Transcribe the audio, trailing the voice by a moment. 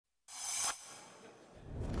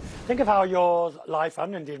Think of how your life,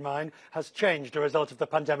 and indeed mine, has changed as a result of the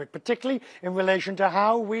pandemic, particularly in relation to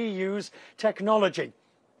how we use technology.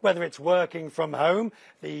 Whether it's working from home,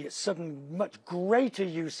 the sudden much greater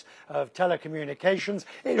use of telecommunications,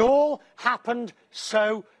 it all happened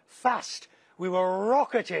so fast. We were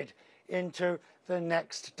rocketed into the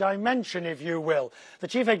next dimension, if you will. The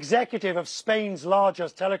chief executive of Spain's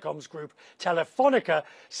largest telecoms group, Telefónica,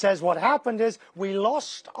 says what happened is we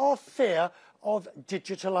lost our fear of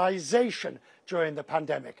digitalization during the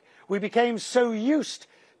pandemic. We became so used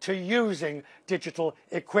to using digital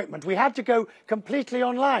equipment. We had to go completely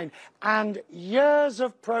online, and years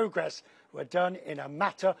of progress were done in a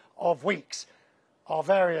matter of weeks. Our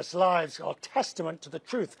various lives are testament to the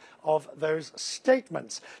truth of those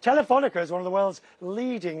statements. Telefónica is one of the world's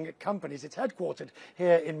leading companies. It's headquartered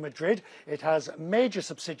here in Madrid. It has major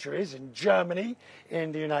subsidiaries in Germany,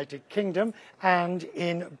 in the United Kingdom, and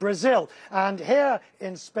in Brazil. And here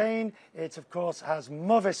in Spain, it of course has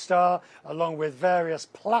Movistar, along with various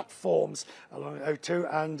platforms, along O2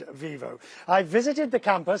 and Vivo. I visited the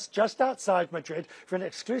campus just outside Madrid for an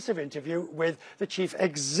exclusive interview with the chief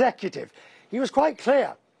executive. He was quite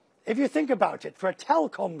clear. If you think about it, for a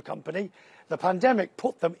telecom company, the pandemic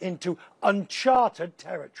put them into uncharted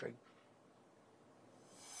territory.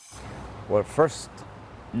 Well, first,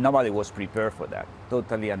 nobody was prepared for that.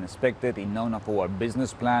 Totally unexpected, in none of our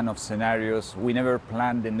business plan of scenarios. We never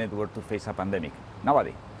planned the network to face a pandemic.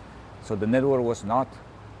 Nobody. So the network was not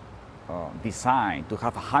designed to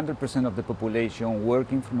have 100% of the population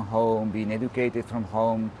working from home, being educated from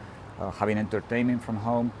home, having entertainment from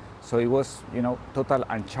home. So it was, total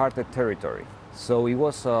uncharted territory. So it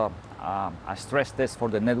was a stress test for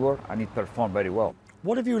the network, and it performed very well.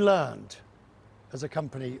 What have you learned as a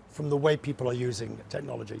company from the way people are using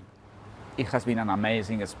technology? It has been an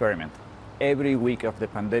amazing experiment. Every week of the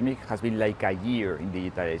pandemic has been like a year in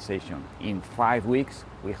digitalization. In 5 weeks,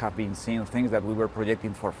 we have been seeing things that we were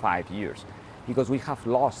projecting for 5 years, because we have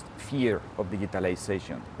lost fear of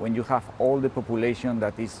digitalization. When you have all the population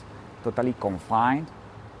that is totally confined,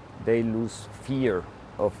 they lose fear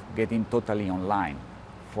of getting totally online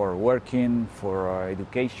for working, for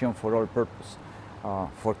education, for all purpose.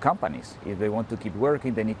 For companies, if they want to keep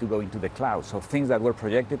working, they need to go into the cloud. So things that were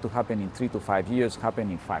projected to happen in 3 to 5 years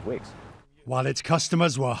happen in 5 weeks. While its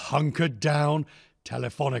customers were hunkered down,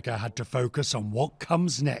 Telefónica had to focus on what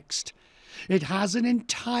comes next. It has an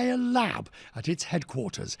entire lab at its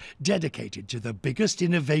headquarters dedicated to the biggest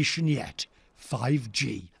innovation yet,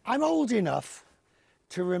 5G. I'm old enough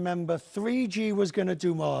to remember 3G was going to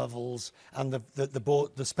do marvels, and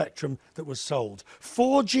the spectrum that was sold.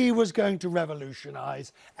 4G was going to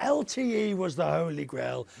revolutionize, LTE was the holy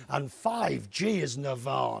grail, and 5G is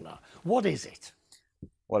nirvana. What is it?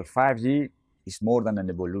 Well, 5G is more than an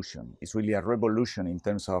evolution. It's really a revolution in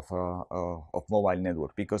terms of mobile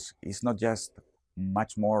network, because it's not just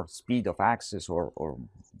much more speed of access or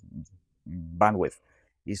bandwidth.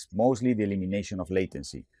 It's mostly the elimination of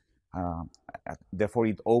latency. Therefore,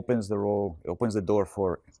 it opens the door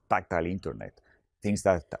for tactile internet, things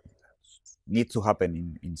that need to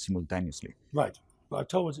happen in simultaneously. Right. I've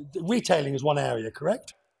told you, retailing is one area,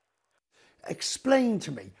 correct? Explain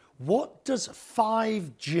to me, what does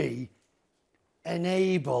 5G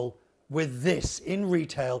enable with this in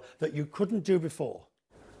retail that you couldn't do before?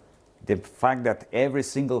 The fact that every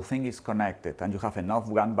single thing is connected, and you have enough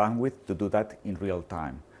bandwidth to do that in real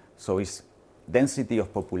time. So it's density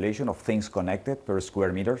of population of things connected per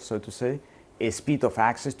square meter, so to say, a speed of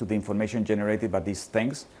access to the information generated by these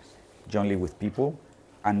things, jointly with people,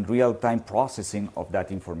 and real-time processing of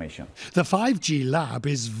that information. The 5G lab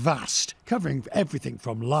is vast, covering everything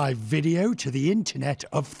from live video to the Internet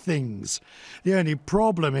of Things. The only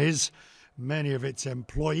problem is many of its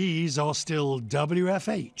employees are still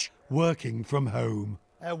WFH, working from home.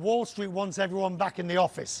 Wall Street wants everyone back in the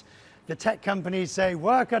office. The tech companies say,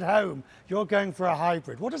 work at home, you're going for a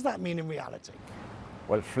hybrid. What does that mean in reality?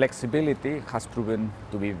 Well, flexibility has proven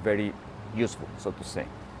to be very useful, so to say.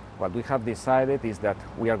 What we have decided is that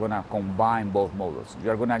we are going to combine both models. You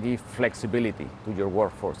are going to give flexibility to your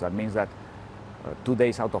workforce. That means that 2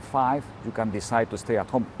 days out of 5, you can decide to stay at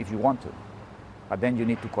home if you want to. But then you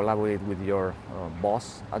need to collaborate with your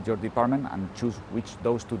boss at your department and choose which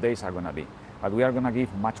those 2 days are going to be. But we are going to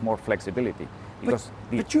give much more flexibility. But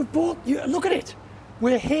look at it.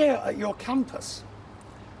 We're here at your campus.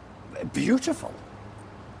 Beautiful.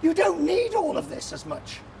 You don't need all of this as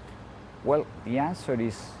much. Well, the answer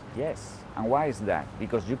is yes. And why is that?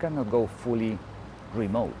 Because you cannot go fully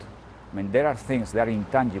remote. I mean, there are things, there are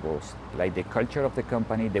intangibles, like the culture of the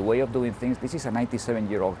company, the way of doing things. This is a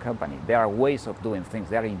 97-year-old company. There are ways of doing things,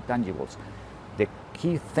 there are intangibles. The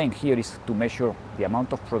key thing here is to measure the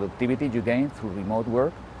amount of productivity you gain through remote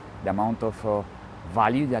work, the amount of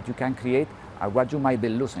value that you can create, and what you might be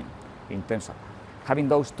losing in terms of having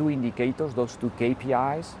those two indicators, those two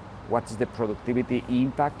KPIs. What is the productivity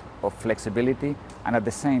impact of flexibility, and at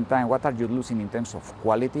the same time, what are you losing in terms of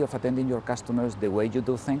quality of attending your customers, the way you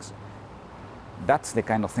do things? That's the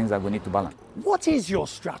kind of things that we need to balance. What is your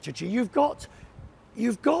strategy? You've got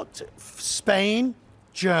Spain,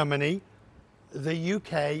 Germany, the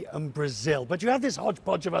UK and Brazil, but you have this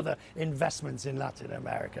hodgepodge of other investments in Latin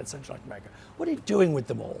America and Central America. What are you doing with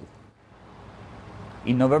them all?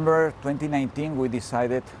 In November 2019, we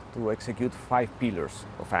decided to execute 5 pillars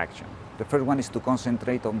of action. The first one is to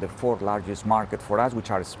concentrate on the 4 largest markets for us, which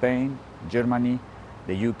are Spain, Germany,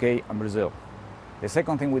 the UK and Brazil. The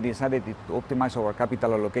second thing we decided is to optimize our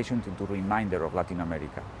capital allocation to the remainder of Latin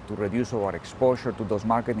America, to reduce our exposure to those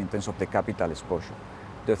markets in terms of the capital exposure.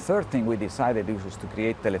 The third thing we decided was to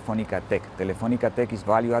create Telefónica Tech. Telefónica Tech is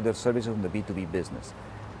value-added services in the B2B business.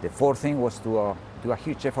 The fourth thing was to do a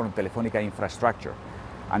huge effort on Telefónica infrastructure.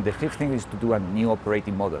 And the fifth thing is to do a new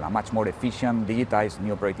operating model, a much more efficient, digitized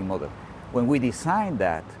new operating model. When we designed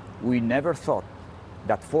that, we never thought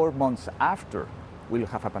that 4 months after we'll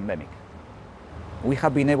have a pandemic. We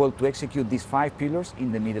have been able to execute these 5 pillars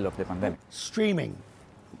in the middle of the pandemic. Streaming.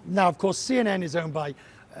 Now, of course, CNN is owned by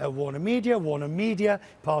Warner Media,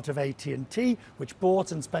 part of AT&T, which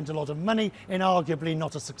bought and spent a lot of money in arguably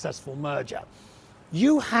not a successful merger.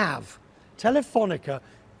 You have Telefónica,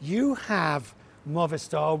 you have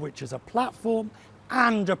Movistar, which is a platform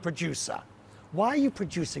and a producer. Why are you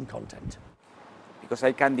producing content? Because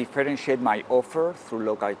I can differentiate my offer through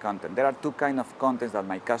local content. There are 2 kinds of content that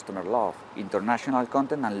my customers love: international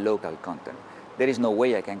content and local content. There is no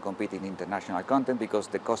way I can compete in international content because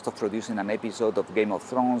the cost of producing an episode of Game of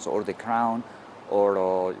Thrones or The Crown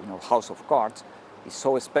or House of Cards is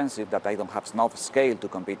so expensive that I don't have enough scale to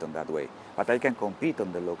compete on that way. But I can compete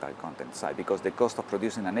on the local content side because the cost of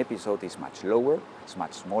producing an episode is much lower, it's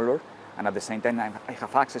much smaller, and at the same time I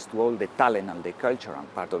have access to all the talent and the culture and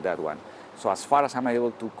part of that one. So as far as I'm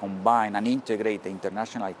able to combine and integrate the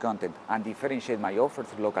international content and differentiate my offer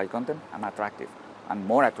through local content, I'm attractive and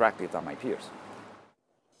more attractive than my peers.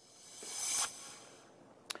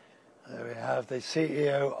 There we have the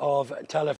CEO of Telefónica.